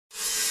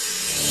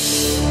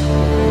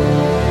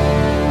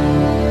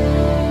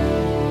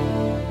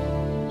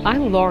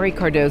I'm Laurie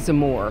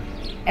Cardoza-Moore,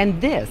 and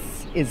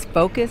this is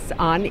Focus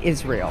on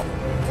Israel.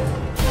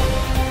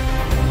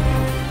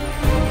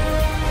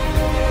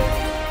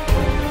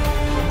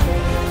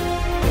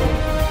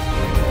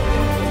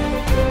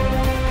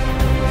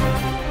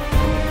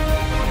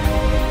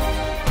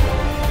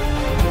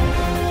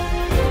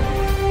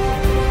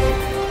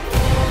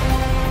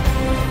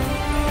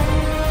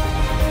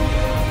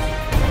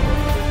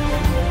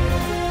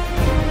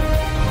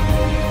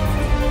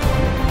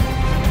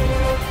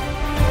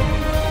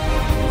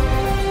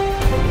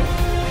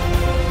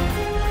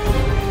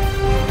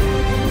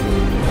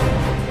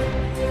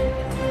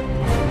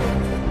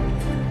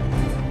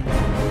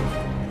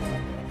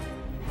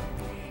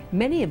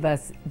 Many of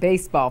us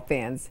baseball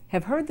fans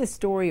have heard the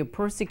story of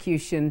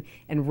persecution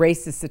and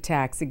racist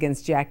attacks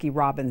against Jackie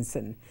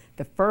Robinson,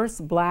 the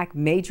first black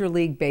Major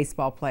League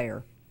Baseball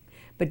player.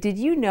 But did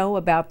you know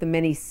about the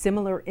many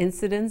similar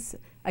incidents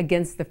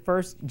against the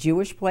first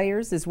Jewish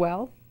players as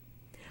well?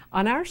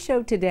 On our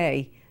show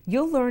today,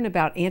 you'll learn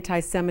about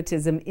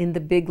anti-Semitism in the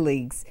big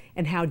leagues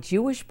and how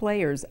Jewish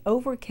players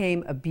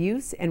overcame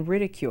abuse and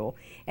ridicule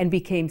and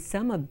became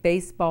some of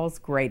baseball's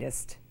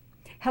greatest.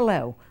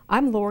 Hello,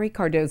 I'm Laurie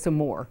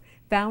Cardoza-Moore,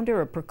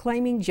 founder of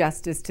Proclaiming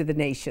Justice to the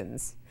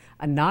Nations,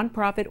 a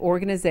nonprofit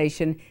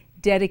organization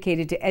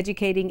dedicated to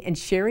educating and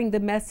sharing the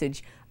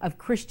message of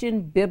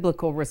Christian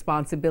biblical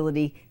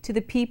responsibility to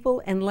the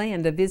people and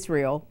land of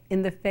Israel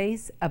in the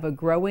face of a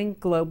growing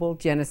global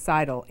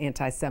genocidal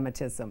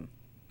anti-Semitism.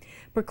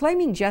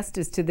 Proclaiming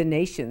Justice to the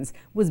Nations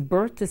was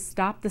birthed to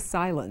stop the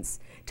silence,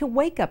 to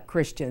wake up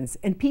Christians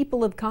and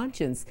people of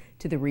conscience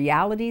to the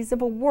realities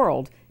of a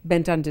world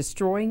bent on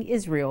destroying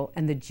Israel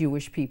and the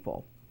Jewish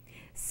people.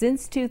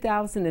 Since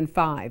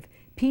 2005,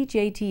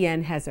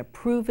 PJTN has a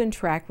proven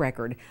track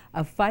record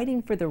of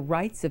fighting for the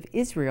rights of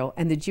Israel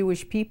and the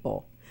Jewish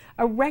people,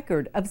 a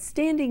record of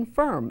standing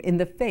firm in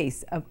the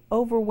face of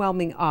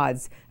overwhelming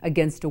odds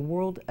against a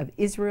world of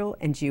Israel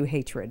and Jew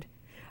hatred,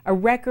 a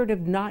record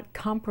of not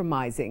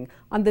compromising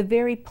on the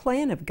very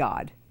plan of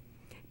God.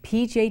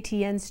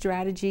 PJTN's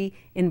strategy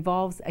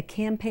involves a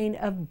campaign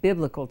of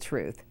biblical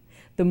truth.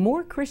 The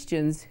more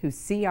Christians who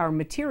see our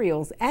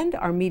materials and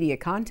our media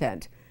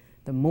content,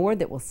 the more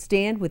that will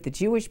stand with the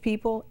Jewish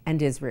people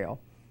and Israel.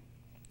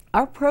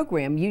 Our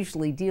program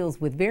usually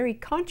deals with very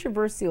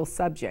controversial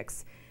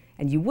subjects,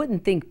 and you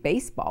wouldn't think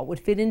baseball would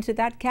fit into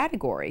that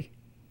category.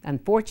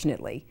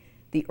 Unfortunately,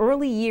 the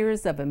early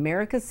years of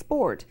America's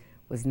sport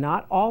was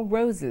not all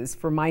roses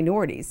for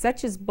minorities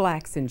such as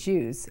blacks and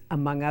Jews,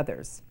 among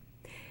others.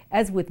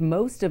 As with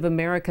most of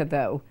America,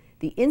 though,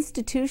 the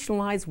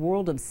institutionalized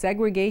world of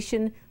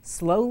segregation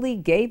slowly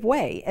gave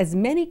way as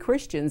many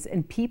Christians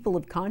and people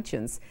of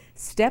conscience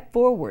stepped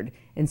forward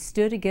and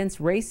stood against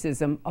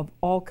racism of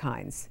all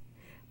kinds.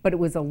 But it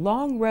was a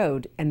long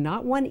road and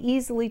not one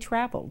easily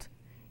traveled.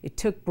 It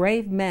took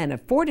brave men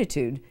of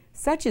fortitude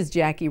such as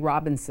Jackie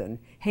Robinson,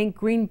 Hank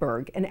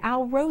Greenberg, and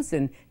Al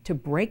Rosen to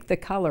break the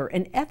color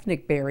and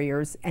ethnic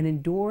barriers and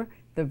endure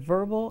the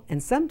verbal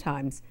and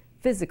sometimes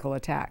physical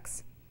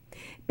attacks.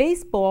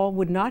 Baseball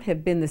would not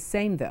have been the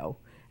same, though.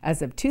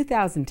 As of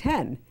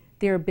 2010,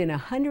 there have been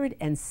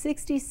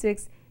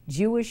 166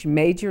 Jewish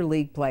Major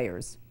League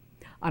players.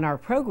 On our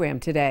program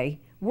today,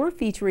 we're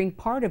featuring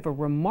part of a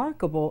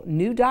remarkable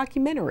new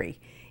documentary.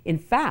 In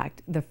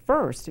fact, the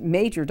first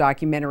major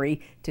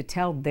documentary to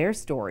tell their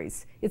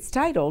stories. It's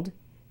titled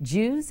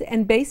Jews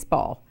and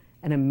Baseball,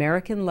 an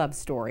American Love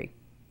Story.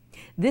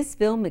 This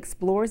film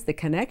explores the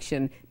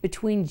connection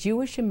between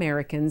Jewish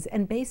Americans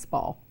and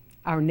baseball,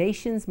 our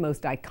nation's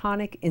most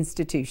iconic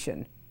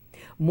institution.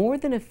 More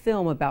than a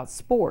film about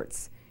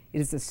sports, it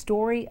is a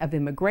story of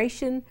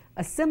immigration,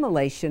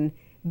 assimilation,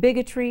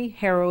 bigotry,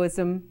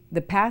 heroism,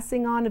 the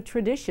passing on of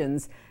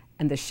traditions,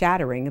 and the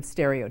shattering of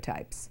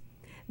stereotypes.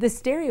 The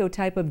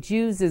stereotype of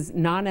Jews as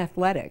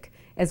non-athletic,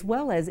 as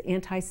well as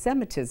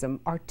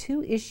anti-Semitism, are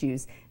two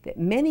issues that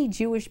many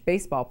Jewish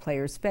baseball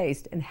players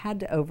faced and had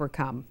to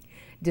overcome.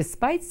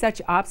 Despite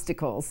such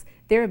obstacles,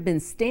 there have been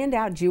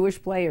standout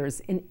Jewish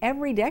players in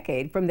every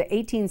decade from the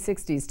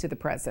 1860s to the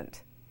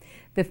present.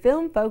 The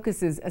film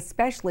focuses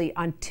especially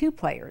on two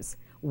players.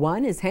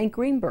 One is Hank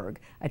Greenberg,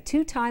 a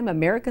two-time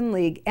American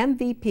League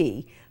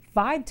MVP,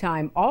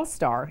 five-time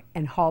All-Star,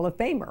 and Hall of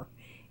Famer.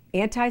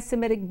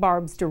 Anti-Semitic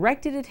barbs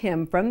directed at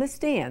him from the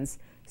stands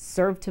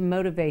served to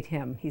motivate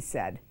him, he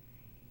said.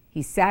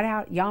 He sat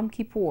out Yom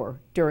Kippur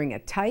during a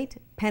tight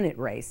pennant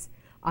race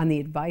on the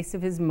advice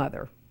of his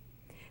mother.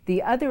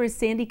 The other is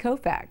Sandy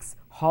Koufax,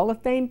 Hall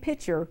of Fame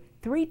pitcher,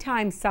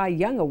 three-time Cy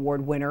Young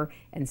Award winner,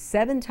 and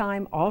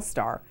seven-time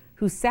All-Star,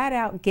 who sat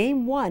out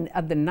Game 1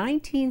 of the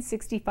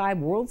 1965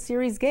 World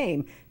Series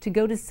game to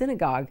go to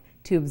synagogue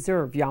to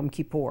observe Yom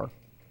Kippur.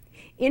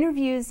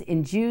 Interviews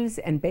in Jews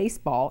and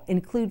Baseball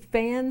include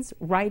fans,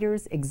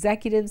 writers,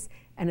 executives,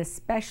 and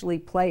especially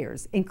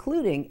players,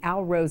 including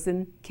Al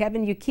Rosen,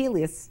 Kevin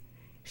Youkilis,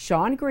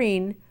 Shawn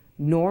Green,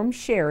 Norm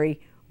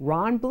Sherry,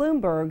 Ron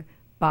Bloomberg,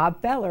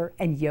 Bob Feller,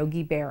 and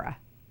Yogi Berra.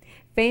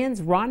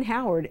 Fans Ron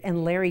Howard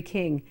and Larry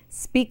King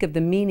speak of the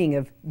meaning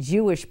of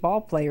Jewish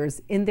ball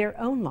players in their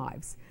own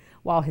lives.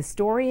 while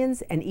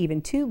historians and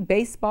even two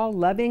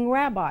baseball-loving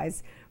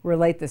rabbis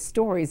relate the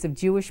stories of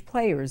Jewish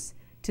players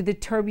to the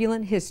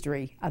turbulent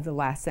history of the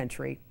last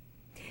century.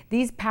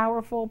 These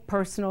powerful,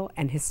 personal,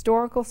 and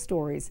historical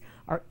stories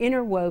are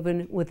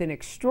interwoven with an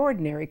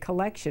extraordinary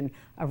collection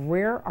of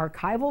rare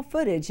archival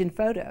footage and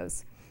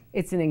photos.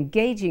 It's an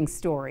engaging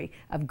story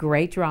of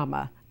great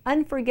drama,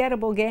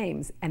 unforgettable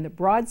games, and the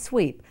broad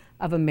sweep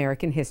of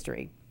American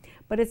history.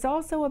 But it's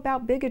also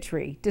about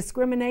bigotry,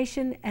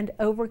 discrimination, and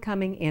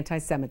overcoming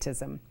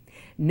anti-Semitism.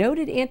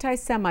 Noted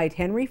anti-Semite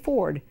Henry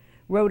Ford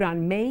wrote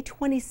on May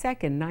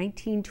 22,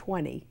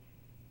 1920,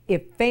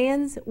 "If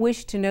fans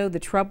wish to know the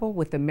trouble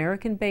with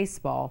American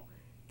baseball,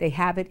 they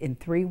have it in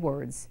 3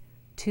 words: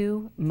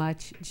 too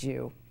much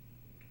Jew."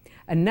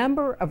 A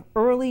number of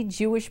early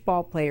Jewish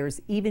ballplayers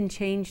even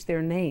changed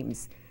their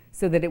names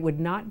so that it would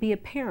not be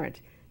apparent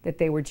that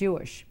they were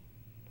Jewish.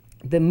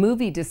 The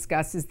movie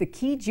discusses the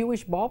key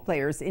Jewish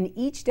ballplayers in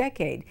each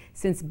decade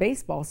since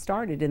baseball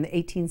started in the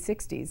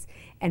 1860s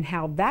and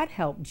how that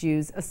helped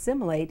Jews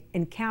assimilate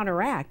and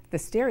counteract the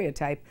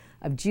stereotype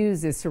of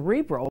Jews as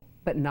cerebral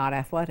but not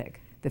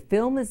athletic. The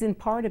film is in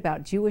part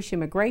about Jewish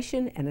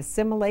immigration and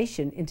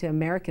assimilation into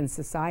American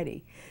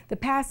society, the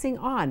passing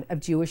on of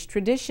Jewish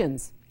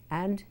traditions,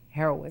 and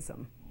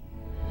heroism.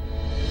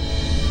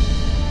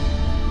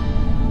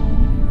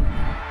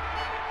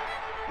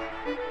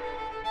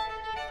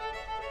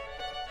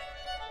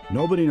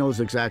 Nobody knows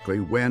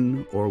exactly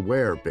when or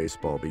where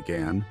baseball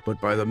began,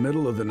 but by the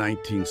middle of the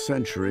 19th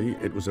century,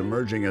 it was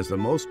emerging as the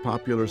most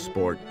popular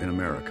sport in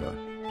America,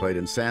 played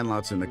in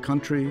sandlots in the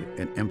country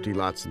and empty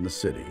lots in the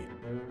city.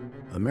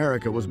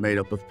 America was made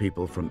up of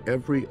people from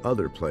every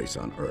other place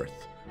on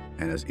Earth,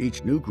 and as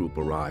each new group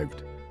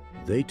arrived,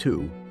 they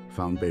too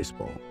found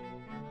baseball.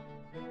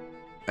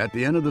 At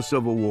the end of the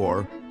Civil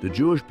War, the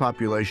Jewish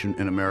population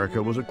in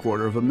America was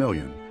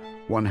 250,000,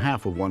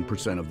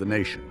 0.5% of the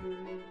nation.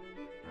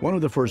 One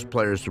of the first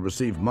players to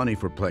receive money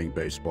for playing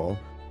baseball,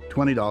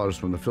 $20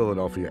 from the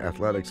Philadelphia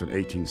Athletics in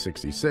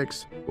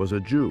 1866, was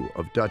a Jew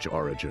of Dutch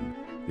origin,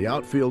 the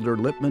outfielder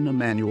Lippman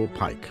Emanuel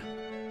Pike.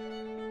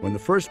 When the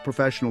first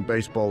professional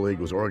baseball league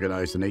was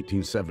organized in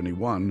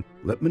 1871,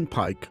 Lippman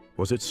Pike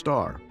was its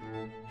star.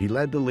 He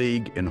led the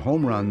league in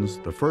home runs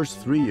the first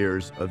 3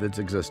 years of its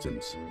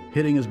existence,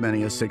 hitting as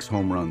many as 6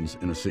 home runs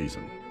in a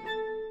season.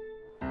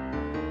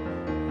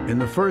 In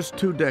the first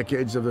 2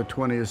 decades of the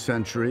 20th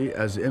century,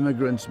 as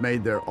immigrants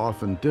made their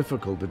often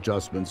difficult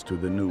adjustments to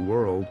the new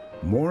world,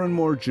 more and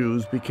more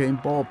Jews became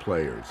ball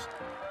players,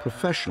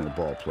 professional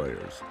ball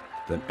players,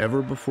 than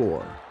ever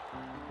before.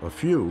 A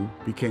few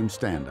became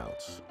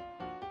standouts.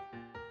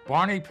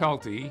 Barney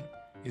Pelty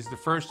is the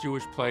first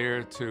Jewish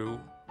player to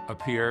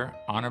appear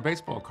on a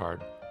baseball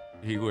card.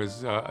 He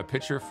was a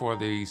pitcher for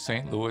the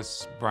St.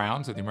 Louis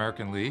Browns of the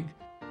American League.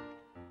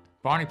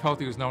 Barney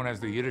Pelty was known as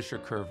the Yiddisher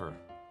Curver.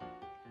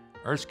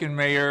 Erskine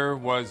Mayer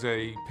was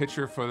a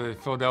pitcher for the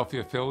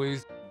Philadelphia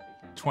Phillies,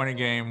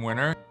 20-game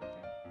winner.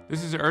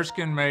 This is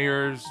Erskine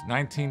Mayer's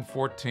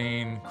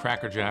 1914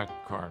 Cracker Jack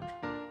card.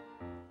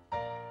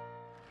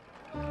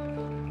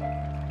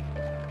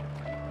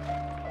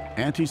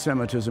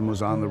 Anti-Semitism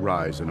was on the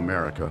rise in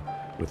America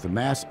with the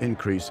mass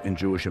increase in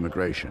Jewish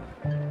immigration.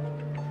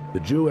 The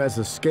Jew as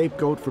a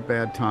scapegoat for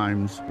bad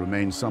times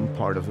remained some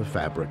part of the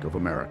fabric of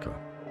America.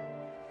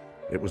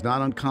 It was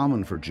not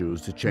uncommon for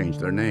Jews to change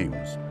their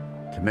names,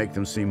 to make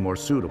them seem more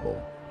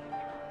suitable.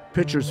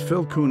 Pitchers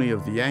Phil Cooney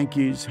of the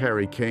Yankees,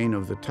 Harry Kane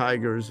of the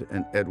Tigers,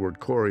 and Edward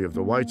Corey of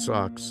the White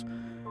Sox,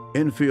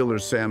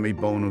 infielders Sammy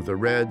Bone of the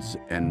Reds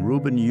and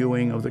Reuben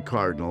Ewing of the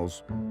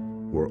Cardinals,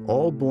 were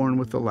all born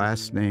with the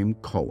last name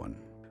Cohen,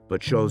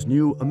 but chose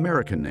new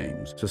American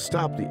names to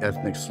stop the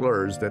ethnic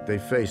slurs that they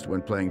faced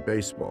when playing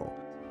baseball.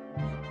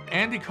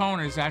 Andy Cohen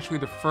is actually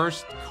the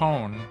first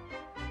Cohen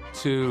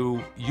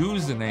to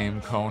use the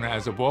name Cohen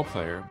as a ball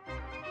player.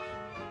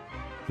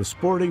 The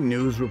Sporting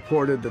News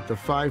reported that the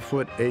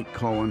 5'8"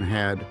 Cohen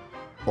had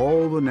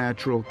all the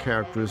natural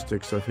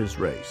characteristics of his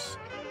race: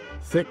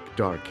 thick,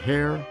 dark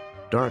hair,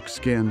 dark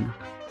skin,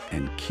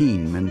 and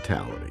keen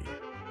mentality.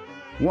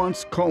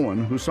 Once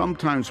Cohen, who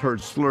sometimes heard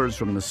slurs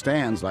from the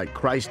stands like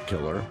Christ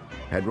Killer,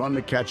 had run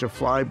to catch a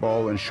fly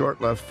ball in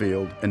short left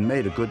field and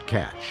made a good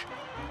catch.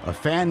 A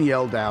fan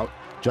yelled out,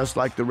 just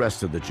like the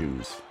rest of the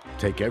Jews,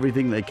 "Take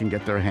everything they can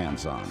get their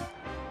hands on."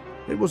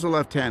 It was a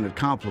left-handed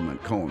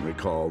compliment, Cohen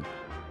recalled,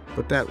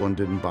 but that one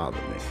didn't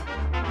bother me.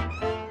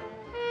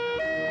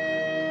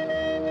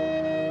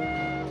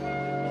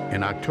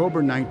 In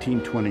October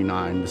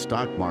 1929, the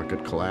stock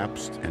market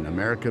collapsed and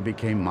America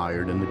became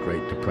mired in the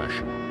Great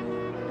Depression.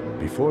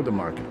 Before the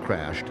market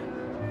crashed,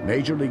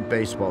 Major League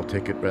Baseball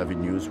ticket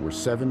revenues were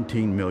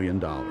 $17 million.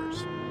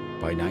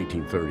 By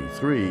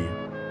 1933,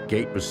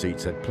 gate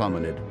receipts had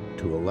plummeted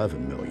to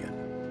 $11 million.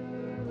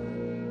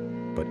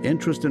 But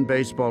interest in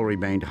baseball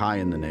remained high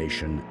in the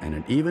nation, and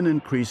it even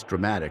increased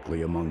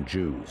dramatically among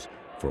Jews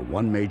for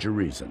one major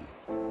reason: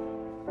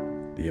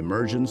 the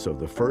emergence of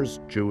the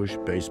first Jewish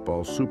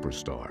baseball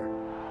superstar,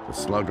 the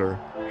slugger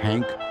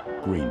Hank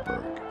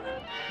Greenberg.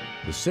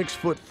 The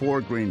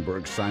 6'4"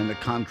 Greenberg signed a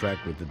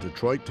contract with the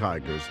Detroit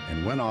Tigers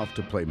and went off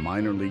to play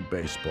minor league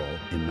baseball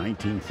in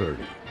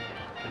 1930.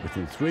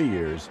 Within 3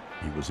 years,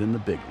 he was in the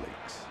big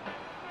leagues.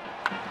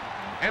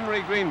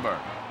 Henry Greenberg,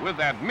 with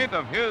that mitt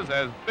of his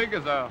as big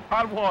as a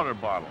hot water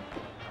bottle.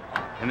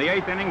 In the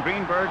 8th inning,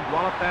 Greenberg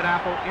walloped that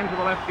apple into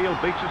the left field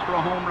bleachers for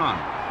a home run.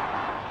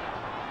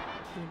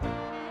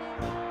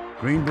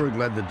 Greenberg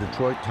led the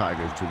Detroit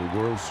Tigers to the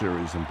World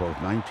Series in both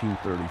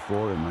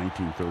 1934 and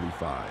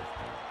 1935.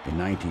 In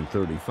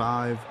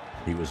 1935,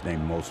 he was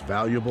named Most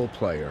Valuable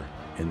Player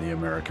in the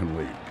American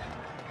League.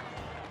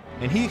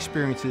 And he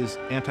experiences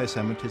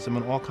anti-Semitism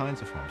in all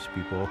kinds of forms,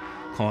 people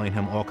calling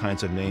him all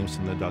kinds of names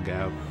in the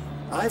dugout.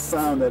 I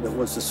found that it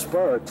was a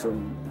spur to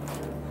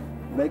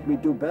make me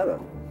do better,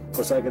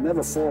 because I could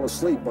never fall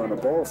asleep on a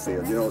ball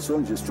field. You know, as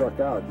soon as you struck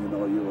out, you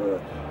know, you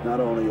were not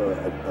only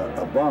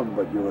a bum,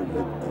 but you were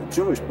a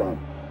Jewish bum.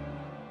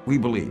 We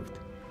believed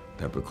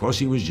that because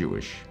he was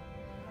Jewish,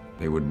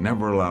 they would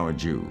never allow a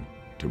Jew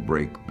to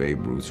break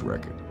Babe Ruth's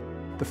record.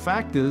 The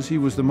fact is, he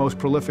was the most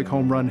prolific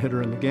home run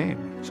hitter in the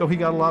game, so he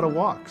got a lot of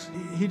walks.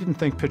 He didn't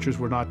think pitchers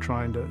were not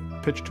trying to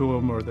pitch to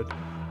him or that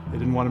they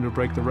didn't want him to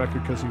break the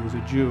record because he was a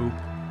Jew.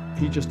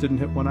 He just didn't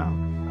hit one out.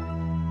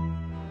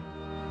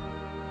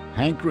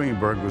 Hank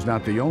Greenberg was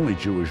not the only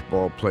Jewish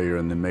ball player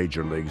in the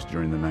major leagues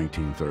during the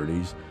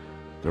 1930s.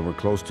 There were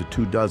close to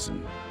 24,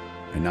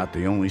 and not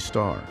the only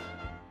star.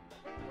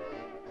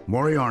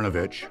 Maury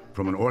Arnovich,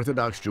 from an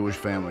Orthodox Jewish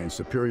family in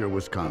Superior,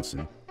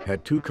 Wisconsin,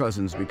 had 2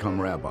 cousins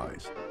become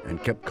rabbis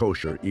and kept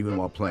kosher even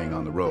while playing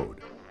on the road.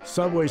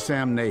 Subway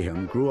Sam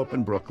Nahum grew up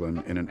in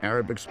Brooklyn in an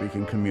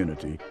Arabic-speaking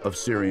community of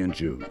Syrian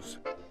Jews.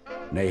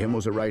 Nahum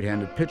was a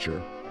right-handed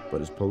pitcher, but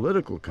his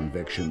political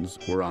convictions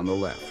were on the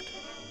left.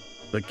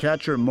 The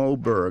catcher Mo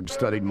Berg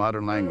studied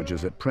modern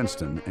languages at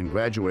Princeton and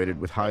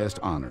graduated with highest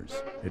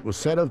honors. It was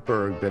said of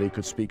Berg that he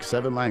could speak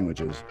 7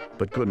 languages,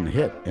 but couldn't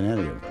hit in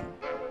any of them.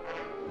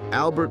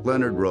 Albert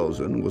Leonard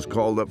Rosen was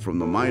called up from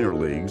the minor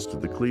leagues to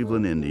the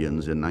Cleveland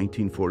Indians in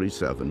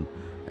 1947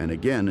 and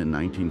again in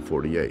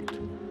 1948.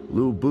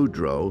 Lou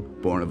Boudreau,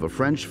 born of a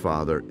French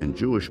father and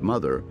Jewish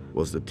mother,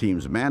 was the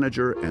team's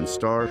manager and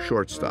star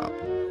shortstop.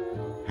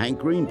 Hank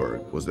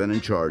Greenberg was then in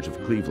charge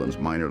of Cleveland's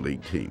minor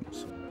league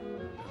teams.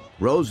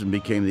 Rosen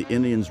became the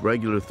Indians'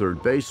 regular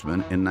third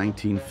baseman in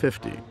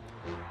 1950.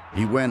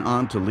 He went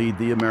on to lead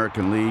the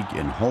American League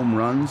in home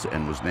runs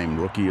and was named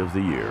Rookie of the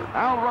Year.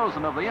 Al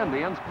Rosen of the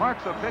Indians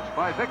marks a pitch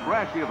by Vic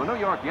Raschi of the New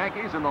York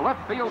Yankees in the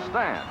left field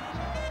stands.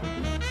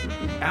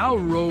 Al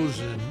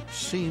Rosen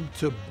seemed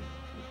to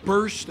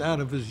burst out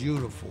of his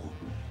uniform.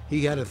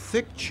 He had a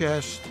thick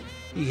chest,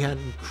 he had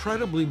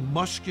incredibly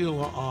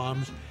muscular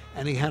arms,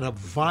 and he had a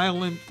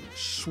violent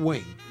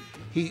swing.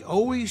 He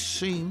always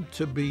seemed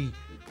to be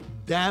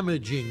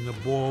damaging the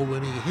ball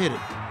when he hit it.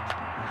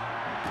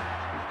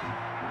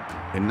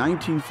 In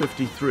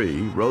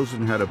 1953,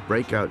 Rosen had a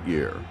breakout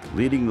year,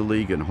 leading the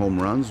league in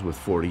home runs with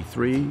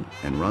 43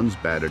 and runs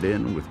batted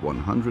in with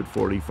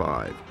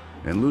 145,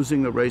 and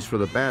losing the race for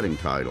the batting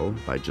title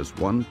by just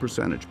 1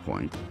 percentage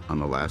point on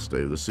the last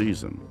day of the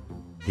season.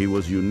 He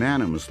was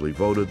unanimously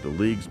voted the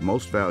league's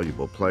most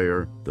valuable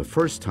player, the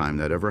first time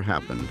that ever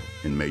happened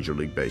in Major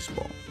League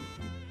Baseball.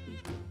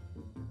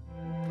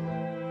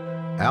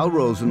 Al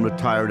Rosen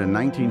retired in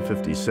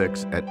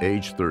 1956 at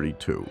age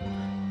 32.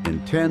 In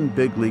 10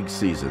 big league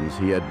seasons,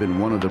 he had been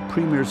one of the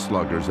premier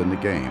sluggers in the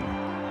game.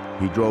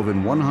 He drove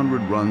in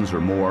 100 runs or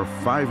more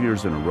 5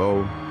 years in a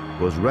row,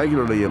 was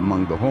regularly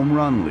among the home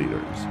run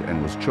leaders,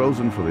 and was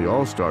chosen for the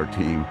All-Star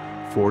team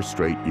 4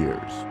 straight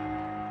years.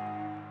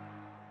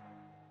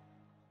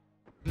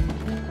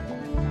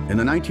 In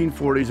the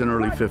 1940s and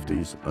early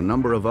 50s, a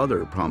number of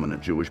other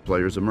prominent Jewish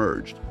players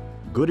emerged.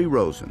 Goody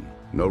Rosen,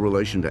 no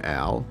relation to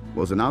Al,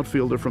 was an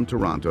outfielder from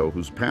Toronto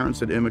whose parents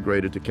had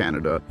immigrated to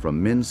Canada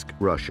from Minsk,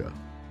 Russia.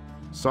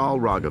 Saul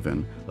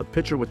Rogovin, a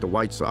pitcher with the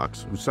White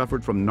Sox who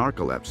suffered from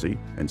narcolepsy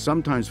and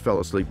sometimes fell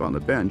asleep on the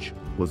bench,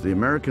 was the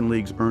American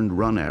League's earned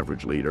run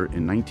average leader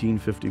in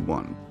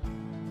 1951.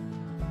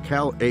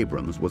 Cal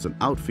Abrams was an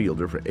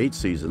outfielder for 8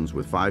 seasons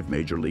with 5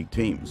 major league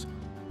teams,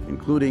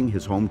 including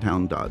his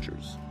hometown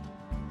Dodgers.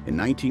 In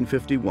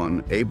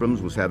 1951,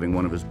 Abrams was having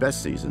one of his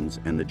best seasons,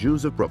 and the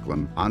Jews of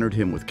Brooklyn honored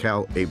him with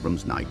Cal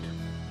Abrams Night.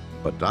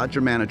 But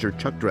Dodger manager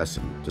Chuck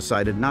Dressen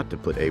decided not to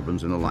put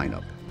Abrams in the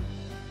lineup.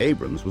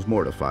 Abrams was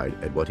mortified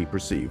at what he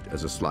perceived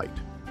as a slight.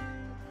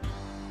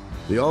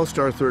 The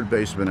all-star third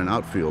baseman and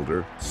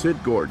outfielder,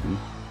 Sid Gordon,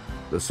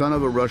 the son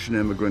of a Russian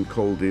immigrant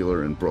coal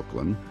dealer in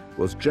Brooklyn,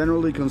 was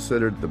generally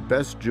considered the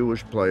best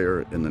Jewish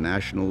player in the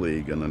National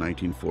League in the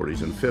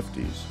 1940s and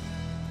 50s.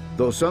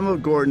 Though some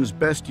of Gordon's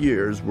best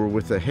years were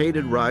with the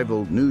hated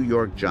rival New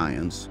York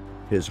Giants,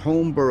 his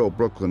home borough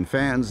Brooklyn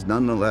fans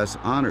nonetheless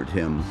honored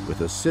him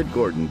with a Sid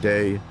Gordon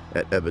Day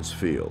at Ebbets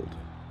Field.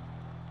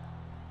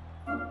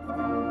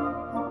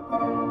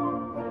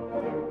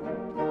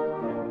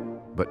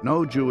 But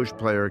no Jewish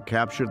player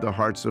captured the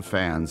hearts of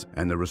fans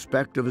and the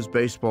respect of his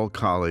baseball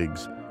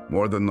colleagues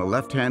more than the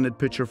left-handed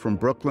pitcher from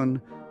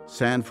Brooklyn,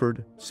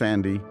 Sanford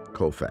Sandy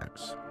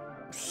Koufax.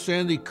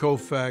 Sandy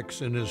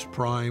Koufax in his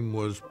prime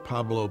was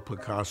Pablo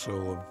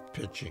Picasso of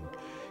pitching.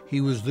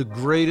 He was the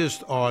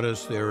greatest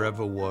artist there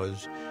ever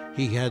was.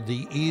 He had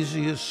the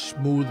easiest,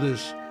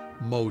 smoothest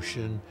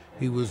motion.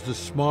 He was the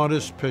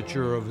smartest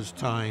pitcher of his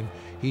time.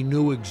 He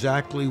knew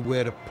exactly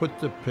where to put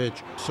the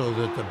pitch so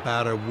that the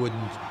batter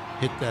wouldn't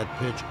hit that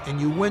pitch. And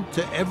you went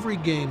to every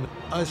game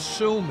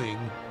assuming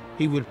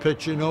he would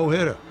pitch a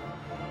no-hitter.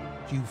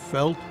 You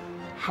felt,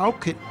 how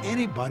could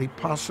anybody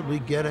possibly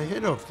get a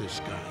hit off this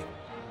guy?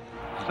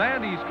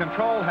 Sandy's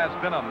control has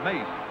been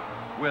amazing,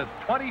 with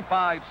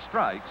 25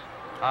 strikes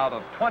out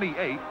of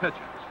 28 pitches.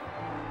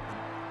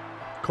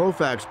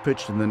 Koufax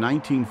pitched in the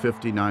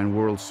 1959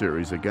 World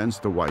Series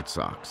against the White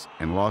Sox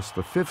and lost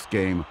the 5th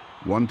game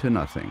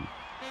 1-0.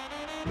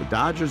 The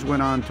Dodgers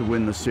went on to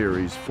win the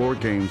series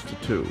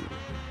 4-2.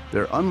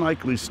 Their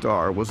unlikely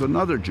star was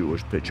another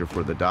Jewish pitcher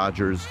for the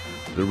Dodgers,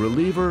 the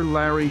reliever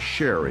Larry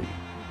Sherry,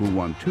 who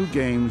won 2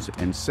 games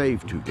and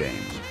saved 2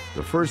 games,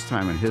 the first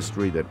time in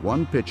history that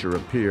one pitcher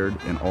appeared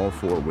in all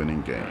 4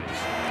 winning games.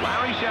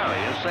 Larry Sherry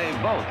has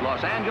saved both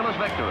Los Angeles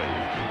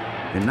victories.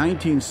 In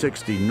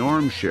 1960,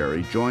 Norm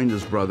Sherry joined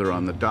his brother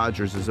on the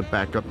Dodgers as a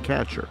backup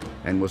catcher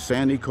and was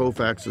Sandy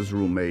Koufax's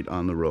roommate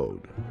on the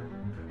road.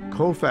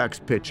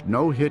 Koufax pitched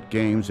no-hit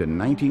games in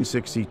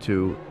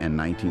 1962 and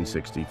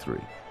 1963.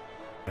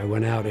 I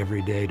went out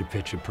every day to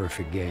pitch a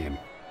perfect game.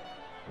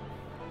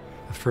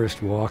 The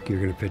first walk, you're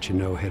going to pitch a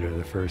no-hitter.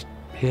 The first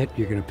hit,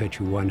 you're going to pitch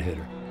a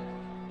one-hitter.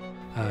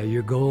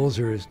 Your goals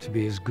are to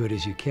be as good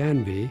as you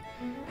can be,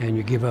 and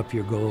you give up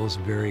your goals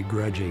very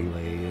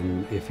grudgingly.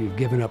 And if you've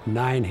given up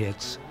 9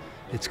 hits,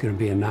 it's going to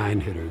be a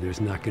 9-hitter.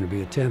 There's not going to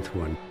be a 10th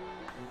one.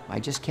 I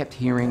just kept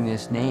hearing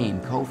this name,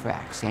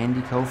 Koufax,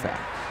 Sandy Koufax,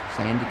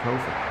 Sandy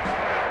Koufax.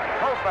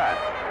 Koufax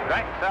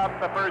strikes out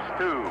the first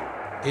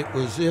 2. It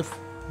was if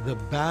the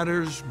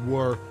batters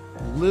were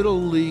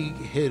little league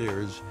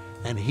hitters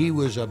and he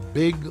was a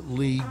big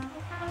league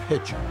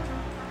pitcher.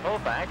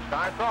 Koufax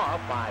starts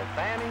off by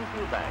fanning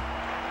Koufax.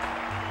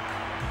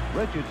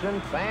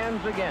 Richardson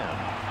fans again.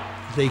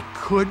 They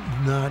could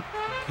not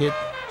hit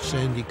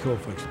Sandy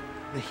Koufax.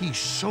 He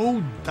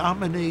so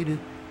dominated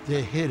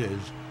the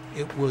hitters.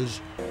 It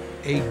was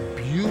a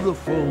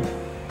beautiful,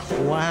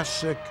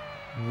 classic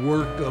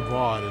work of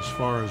art as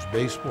far as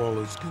baseball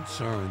is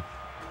concerned.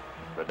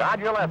 The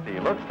Dodger lefty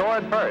looks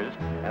toward first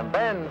and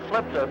then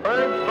slips a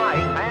third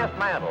strike past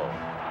Mantle.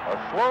 A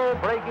slow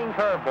breaking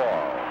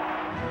curveball.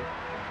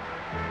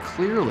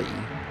 Clearly,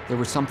 there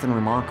was something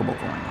remarkable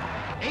going on.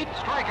 8th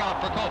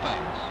strikeout for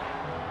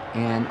Koufax.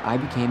 And I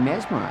became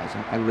mesmerized.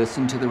 I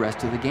listened to the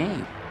rest of the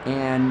game.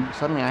 And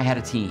suddenly I had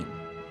a team,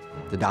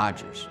 the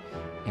Dodgers,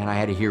 and I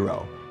had a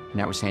hero, and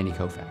that was Sandy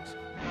Koufax.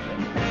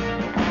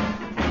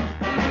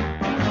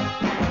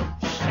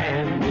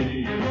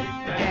 Sandy,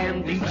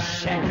 Dandy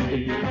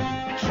Sandy,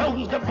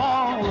 throws the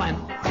ball and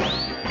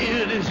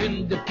it is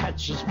in the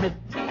catcher's mitt.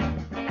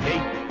 They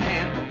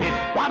can't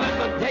hit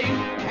whatever they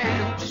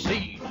can't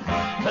see.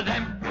 To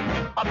them,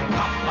 a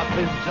pop-up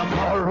is a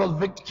moral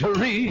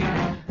victory.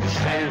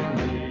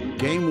 Sandy.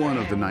 Game 1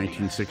 of the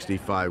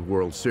 1965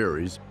 World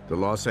Series, the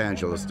Los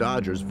Angeles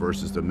Dodgers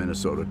versus the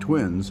Minnesota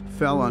Twins,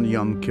 fell on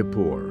Yom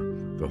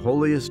Kippur, the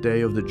holiest day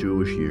of the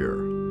Jewish year.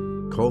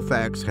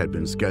 Koufax had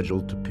been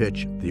scheduled to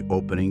pitch the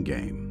opening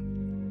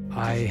game.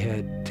 I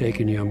had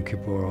taken Yom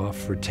Kippur off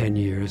for 10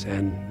 years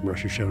and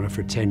Rosh Hashanah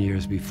for 10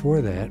 years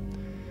before that.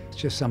 It's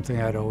just something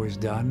I'd always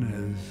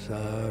done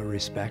as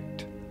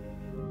respect.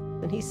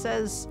 And he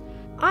says,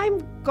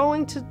 I'm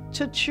going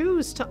to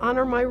choose to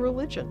honor my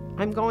religion.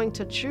 I'm going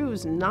to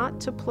choose not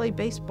to play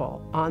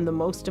baseball on the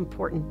most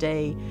important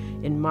day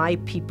in my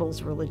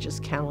people's religious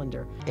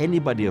calendar.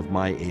 Anybody of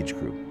my age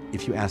group,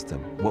 if you ask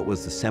them what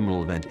was the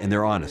seminal event, and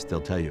they're honest,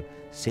 they'll tell you,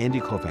 Sandy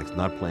Koufax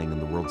not playing in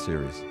the World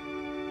Series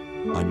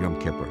on Yom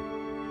Kippur.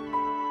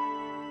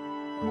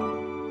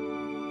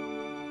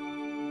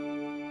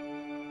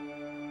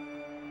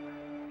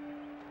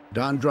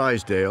 Don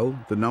Drysdale,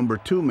 the number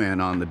 2 man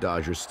on the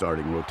Dodgers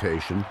starting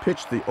rotation,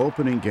 pitched the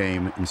opening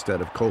game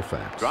instead of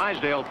Koufax.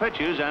 Drysdale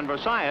pitches and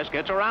Versailles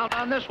gets around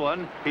on this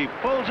one. He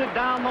pulls it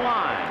down the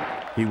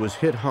line. He was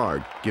hit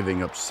hard,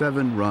 giving up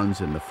 7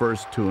 runs in the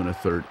first 2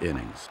 1/3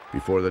 innings,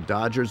 before the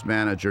Dodgers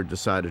manager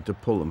decided to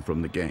pull him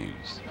from the game.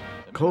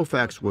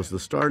 Koufax was the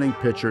starting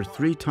pitcher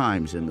 3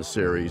 times in the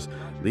series,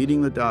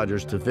 leading the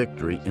Dodgers to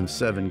victory in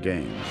 7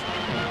 games.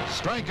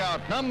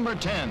 Strikeout number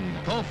 10.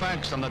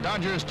 Koufax and the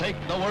Dodgers take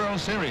the World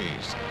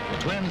Series. The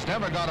Twins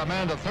never got a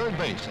man to third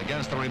base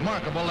against the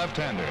remarkable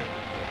left-hander.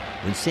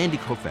 When Sandy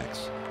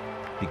Koufax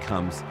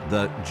becomes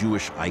the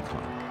Jewish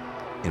icon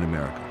in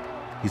America,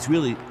 he's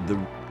really the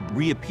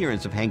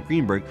reappearance of Hank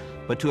Greenberg,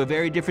 but to a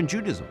very different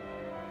Judaism.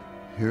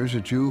 Here's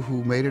a Jew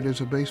who made it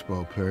as a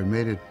baseball player, and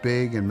made it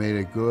big and made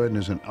it good, and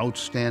is an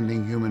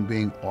outstanding human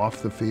being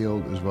off the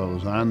field as well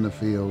as on the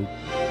field.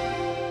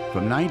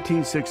 From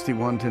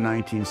 1961 to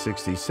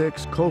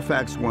 1966,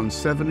 Koufax won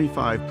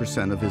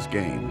 75% of his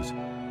games.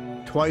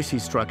 Twice he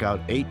struck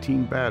out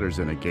 18 batters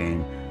in a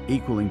game,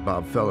 equaling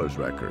Bob Feller's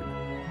record.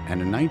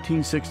 And in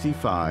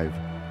 1965,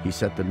 he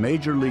set the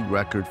major league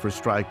record for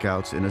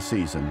strikeouts in a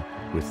season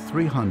with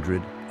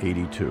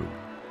 382.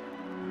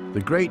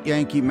 The great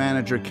Yankee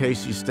manager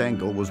Casey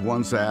Stengel was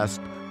once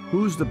asked,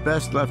 "Who's the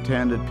best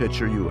left-handed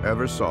pitcher you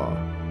ever saw?"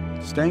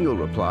 Stengel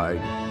replied,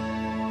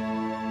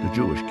 "The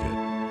Jewish kid."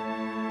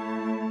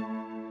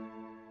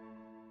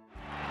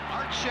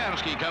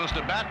 Shamsky comes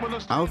to bat with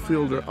us.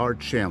 Outfielder Art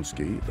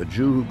Shamsky, a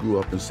Jew who grew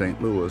up in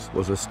St. Louis,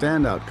 was a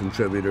standout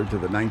contributor to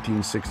the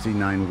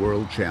 1969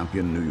 world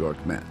champion New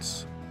York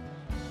Mets.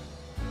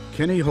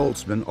 Kenny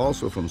Holtzman,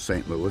 also from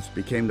St. Louis,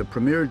 became the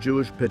premier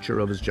Jewish pitcher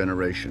of his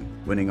generation,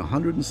 winning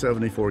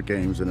 174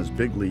 games in his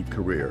big league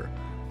career,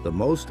 the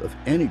most of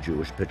any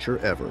Jewish pitcher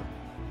ever,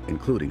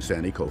 including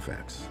Sandy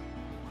Koufax.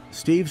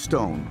 Steve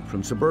Stone,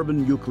 from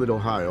suburban Euclid,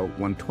 Ohio,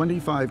 won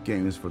 25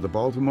 games for the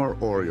Baltimore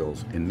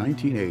Orioles in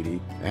 1980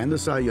 and the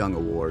Cy Young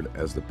Award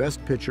as the best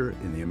pitcher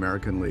in the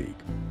American League.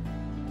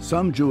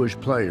 Some Jewish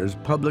players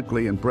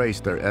publicly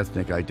embraced their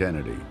ethnic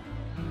identity.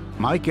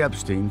 Mike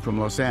Epstein from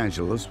Los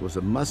Angeles was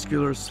a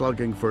muscular,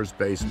 slugging first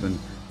baseman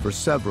for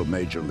several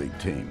major league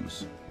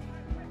teams.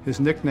 His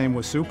nickname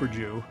was Super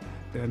Jew,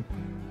 and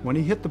when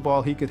he hit the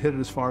ball, he could hit it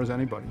as far as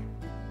anybody.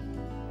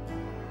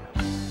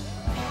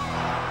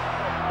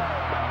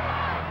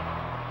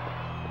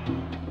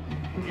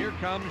 Here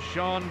comes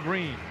Sean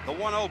Green. The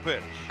 1-0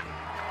 pitch.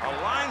 A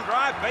line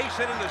drive, base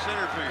hit into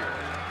center field.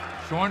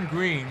 Sean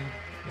Green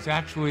is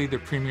actually the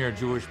premier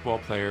Jewish ball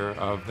player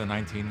of the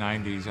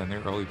 1990s and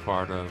the early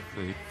part of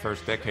the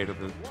first decade of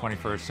the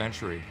 21st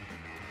century.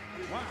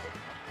 Wow.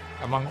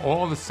 Among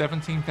all the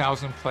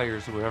 17,000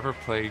 players who ever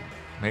played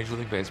Major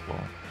League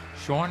Baseball,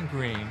 Sean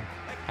Green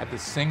had the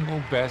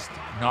single best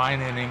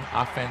 9-inning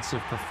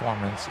offensive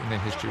performance in the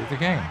history of the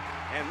game.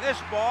 And this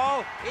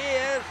ball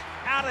is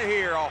out of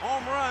here. A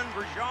home run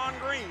for Sean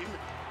Green.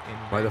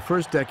 By the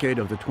first decade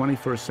of the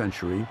 21st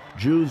century,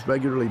 Jews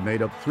regularly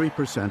made up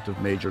 3% of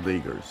major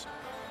leaguers.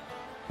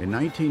 In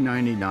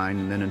 1999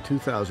 and then in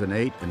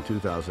 2008 and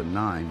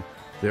 2009,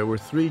 there were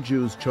 3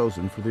 Jews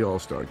chosen for the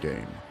All-Star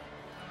game.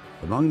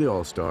 Among the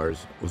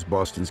All-Stars was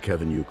Boston's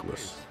Kevin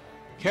Youkilis.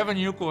 Kevin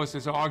Youkilis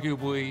is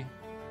arguably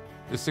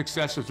the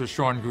successor to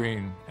Sean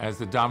Green as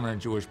the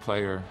dominant Jewish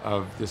player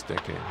of this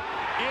decade.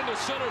 Into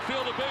center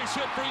field, a base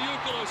hit for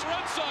Youkilis.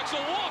 Red Sox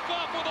will walk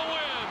off with a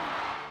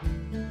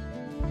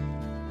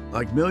win.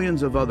 Like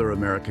millions of other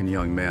American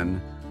young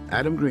men,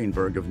 Adam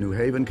Greenberg of New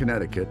Haven,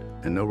 Connecticut,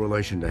 and no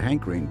relation to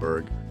Hank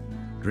Greenberg,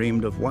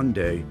 dreamed of one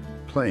day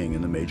playing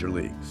in the major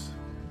leagues.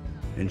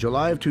 In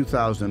July of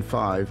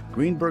 2005,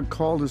 Greenberg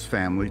called his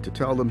family to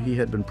tell them he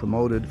had been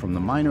promoted from the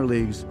minor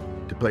leagues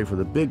to play for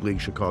the big league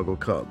Chicago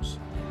Cubs.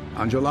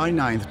 On July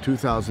 9,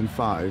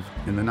 2005,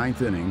 in the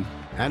 9th inning,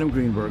 Adam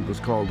Greenberg was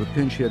called to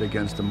pinch hit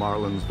against the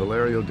Marlins'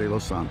 Valerio de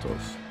los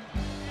Santos.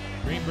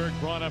 Greenberg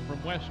brought up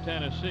from West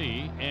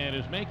Tennessee and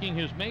is making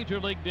his major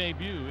league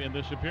debut in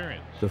this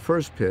appearance. The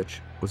first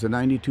pitch was a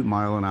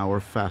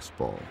 92-mile-an-hour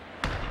fastball.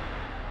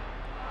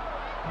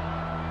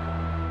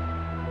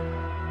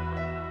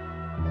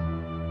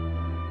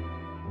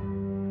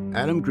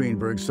 Adam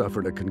Greenberg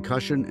suffered a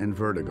concussion and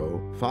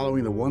vertigo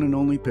following the one and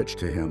only pitch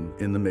to him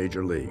in the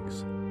major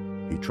leagues.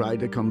 He tried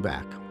to come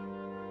back.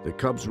 The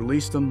Cubs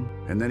released him,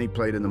 and then he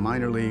played in the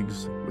minor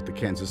leagues with the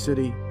Kansas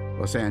City,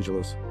 Los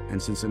Angeles,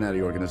 and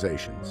Cincinnati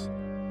organizations,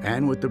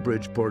 and with the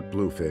Bridgeport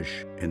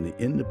Bluefish in the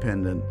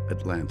independent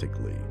Atlantic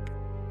League.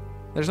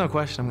 There's no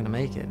question I'm going to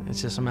make it.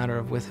 It's just a matter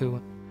of with who,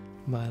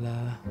 but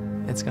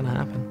it's going to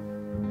happen.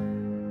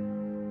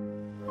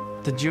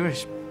 The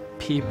Jewish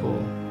people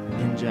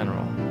in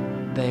general,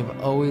 they've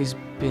always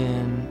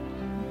been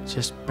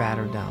just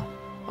battered down,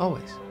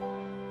 always.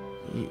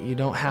 You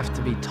don't have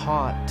to be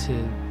taught to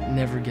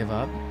never give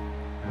up.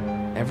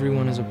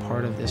 Everyone is a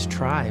part of this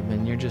tribe,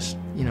 and you're just,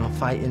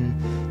 fighting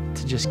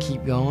to just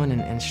keep going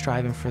and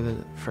striving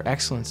for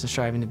excellence and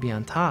striving to be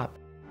on top.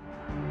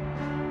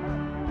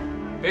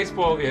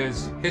 Baseball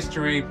is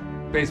history,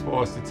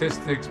 baseball is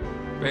statistics,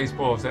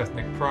 baseball is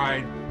ethnic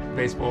pride,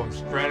 baseball is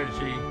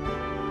strategy,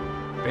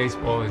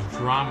 baseball is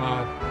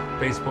drama,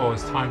 baseball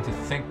is time to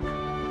think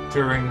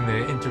during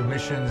the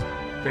intermissions,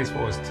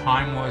 baseball is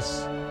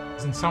timeless.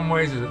 In some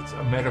ways, it's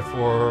a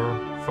metaphor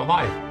for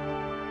life.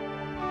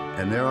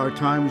 And there are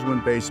times when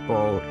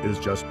baseball is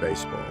just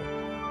baseball.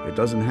 It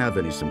doesn't have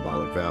any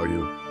symbolic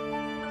value.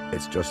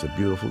 It's just a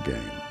beautiful game.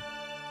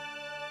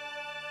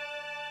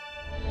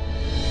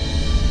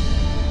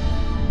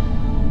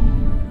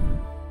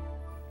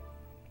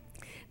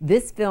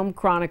 This film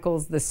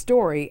chronicles the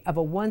story of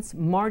a once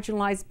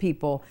marginalized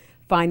people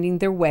finding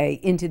their way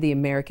into the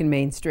American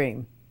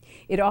mainstream.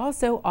 It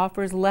also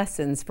offers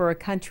lessons for a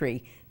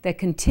country that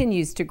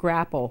continues to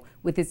grapple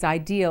with its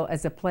ideal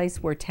as a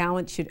place where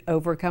talent should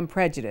overcome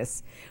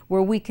prejudice,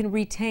 where we can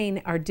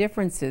retain our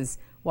differences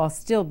while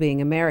still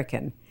being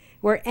American,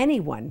 where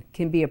anyone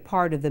can be a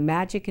part of the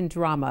magic and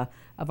drama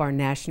of our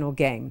national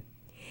game.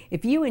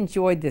 If you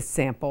enjoyed this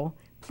sample,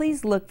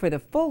 please look for the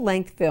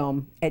full-length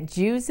film at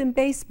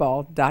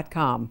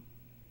JewsInBaseball.com.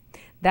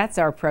 That's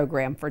our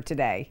program for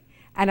today,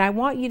 and I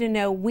want you to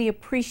know we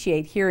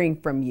appreciate hearing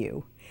from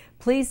you.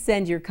 Please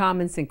send your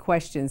comments and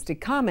questions to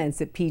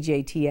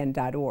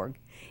comments@pjtn.org.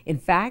 In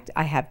fact,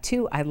 I have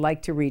two I'd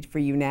like to read for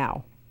you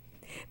now.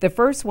 The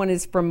first one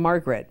is from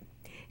Margaret.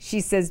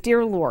 She says,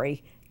 "Dear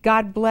Lori,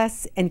 God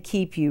bless and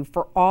keep you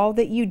for all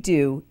that you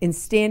do in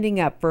standing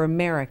up for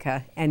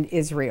America and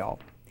Israel."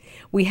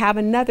 We have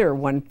another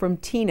one from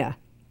Tina.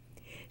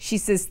 She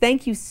says,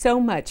 "Thank you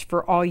so much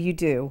for all you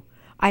do.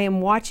 I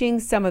am watching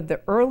some of the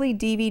early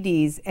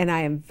DVDs and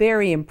I am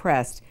very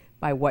impressed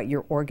by what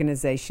your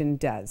organization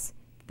does.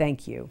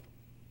 Thank you."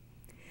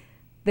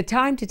 The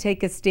time to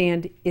take a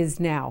stand is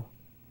now.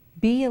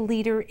 Be a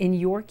leader in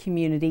your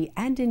community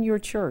and in your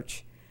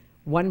church.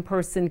 One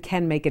person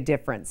can make a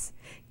difference.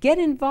 Get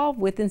involved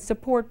with and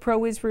support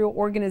pro-Israel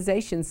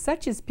organizations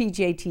such as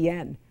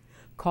PJTN.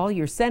 Call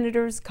your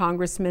senators,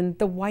 congressmen,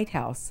 the White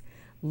House.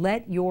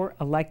 Let your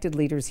elected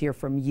leaders hear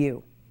from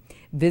you.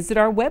 Visit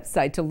our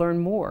website to learn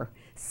more.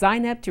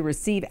 Sign up to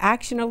receive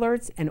action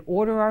alerts and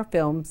order our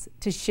films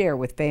to share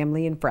with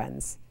family and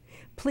friends.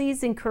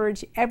 Please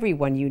encourage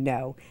everyone you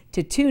know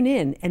to tune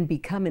in and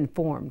become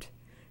informed.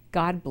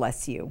 God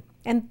bless you,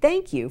 and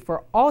thank you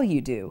for all you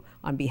do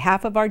on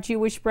behalf of our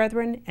Jewish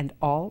brethren and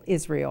all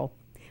Israel.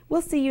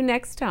 We'll see you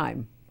next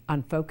time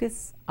on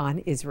Focus on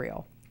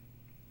Israel.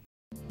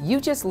 You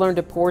just learned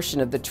a portion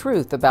of the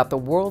truth about the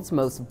world's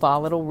most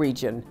volatile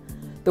region,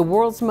 the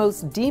world's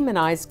most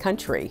demonized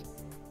country,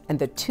 and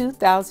the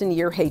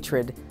 2,000-year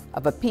hatred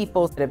of a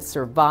people that have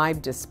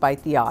survived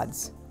despite the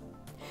odds.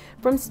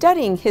 From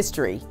studying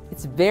history,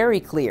 it's very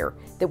clear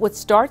that what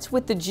starts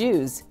with the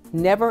Jews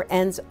never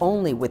ends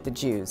only with the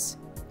Jews.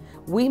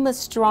 We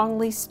must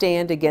strongly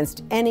stand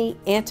against any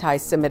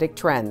anti-Semitic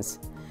trends,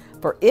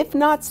 for if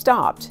not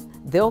stopped,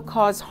 they'll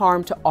cause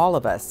harm to all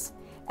of us,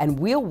 and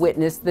we'll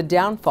witness the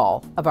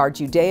downfall of our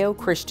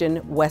Judeo-Christian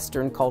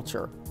Western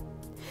culture.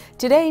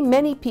 Today,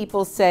 many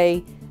people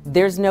say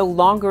there's no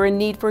longer a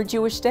need for a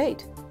Jewish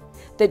state,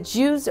 that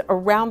Jews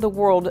around the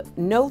world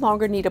no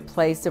longer need a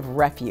place of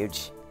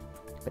refuge.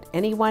 But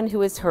anyone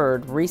who has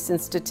heard recent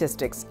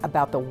statistics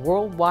about the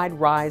worldwide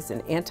rise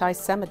in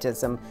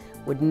anti-Semitism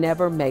would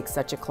never make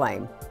such a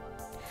claim.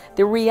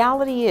 The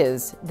reality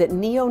is that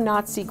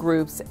neo-Nazi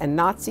groups and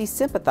Nazi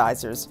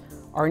sympathizers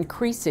are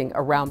increasing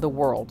around the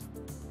world.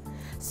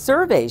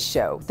 Surveys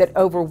show that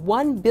over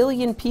 1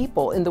 billion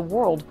people in the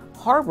world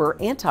harbor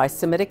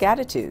anti-Semitic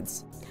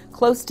attitudes.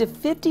 Close to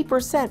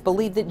 50%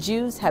 believe that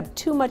Jews have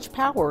too much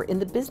power in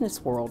the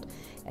business world,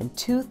 and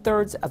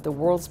 2/3 of the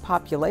world's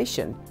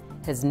population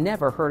has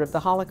never heard of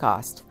the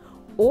Holocaust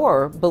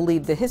or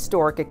believe the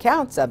historic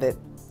accounts of it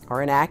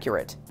are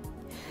inaccurate.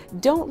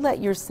 Don't let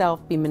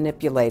yourself be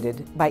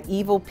manipulated by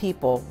evil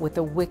people with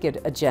a wicked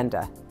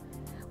agenda.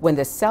 When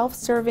the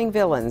self-serving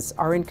villains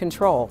are in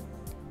control,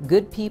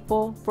 good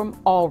people from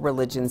all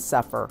religions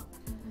suffer.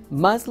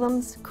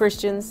 Muslims,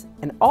 Christians,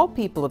 and all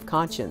people of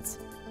conscience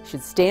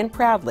should stand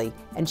proudly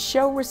and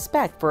show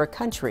respect for a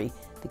country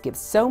that gives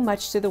so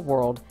much to the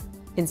world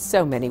in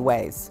so many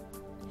ways.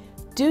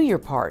 Do your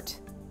part.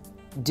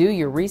 Do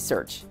your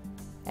research,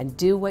 and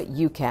do what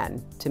you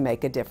can to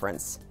make a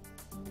difference.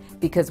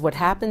 Because what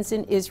happens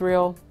in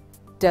Israel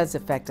does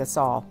affect us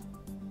all.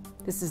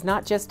 This is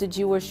not just a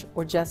Jewish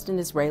or just an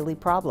Israeli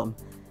problem.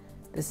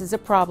 This is a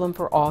problem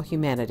for all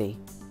humanity,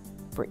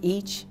 for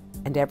each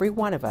and every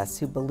one of us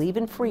who believe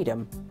in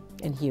freedom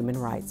and human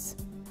rights.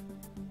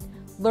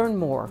 Learn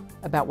more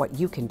about what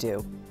you can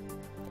do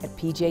at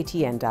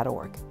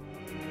pjtn.org.